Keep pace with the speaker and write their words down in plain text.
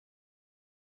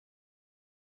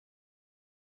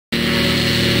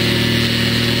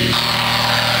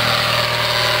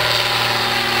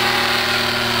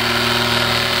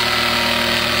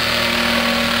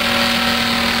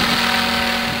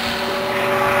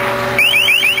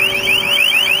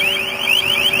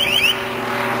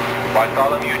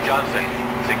Bartholomew Johnson,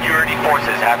 security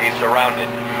forces have you surrounded.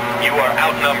 You are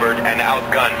outnumbered and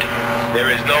outgunned. There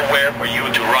is nowhere for you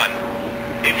to run.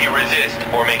 If you resist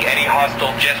or make any hostile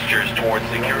gestures towards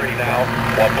security now,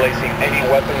 while placing any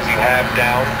weapons you have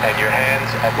down and your hands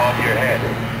above your head.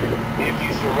 If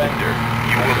you surrender,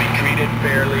 you will be treated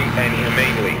fairly and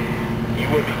humanely.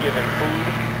 You will be given food,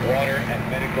 water, and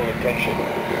medical attention.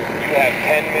 You have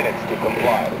 10 minutes to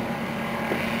comply.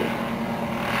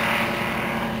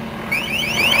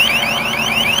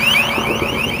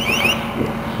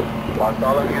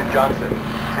 Bartholomew Johnson,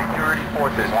 security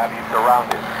forces have you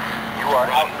surrounded. You are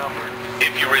outnumbered.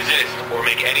 If you resist or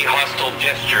make any hostile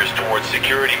gestures towards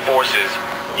security forces,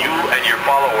 you and your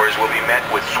followers will be met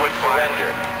with swift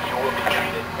surrender. You will be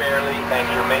treated fairly and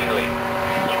humanely.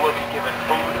 You will be given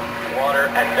food, water,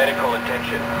 and medical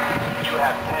attention. You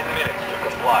have 10 minutes to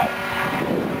comply.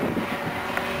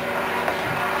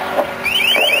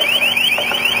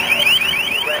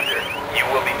 Surrender. You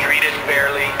will be treated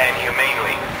fairly and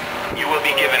humanely. You will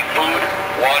be given food,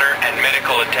 water, and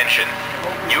medical attention.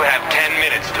 You have 10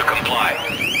 minutes to comply.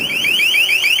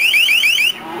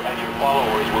 You and your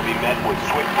followers will be met with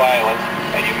swift violence,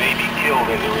 and you may be killed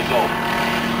as a result.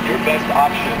 Your best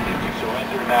option is to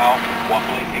surrender now while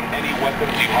placing any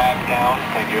weapons you have down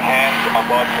and your hands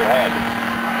above your head.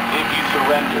 If you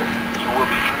surrender, you will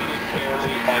be treated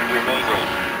fairly and humanely.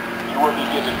 You will be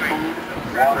given food,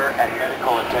 water, and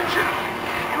medical attention.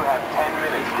 You have 10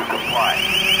 minutes to comply.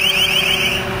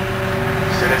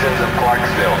 Citizens of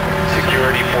Clarksville,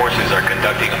 security forces are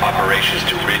conducting operations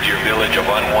to rid your village of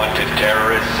unwanted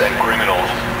terrorists and criminals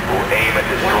who aim at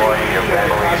destroying your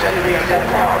families and peaceful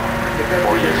town.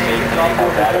 For your safety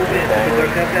and that of your family,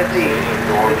 stay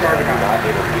indoors and do not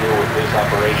interfere with this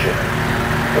operation.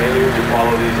 Failure to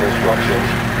follow these instructions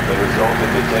may result in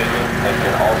detainment and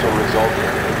can also result in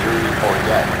injury or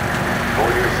death. For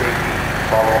your safety,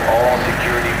 follow all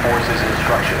security forces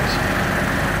instructions.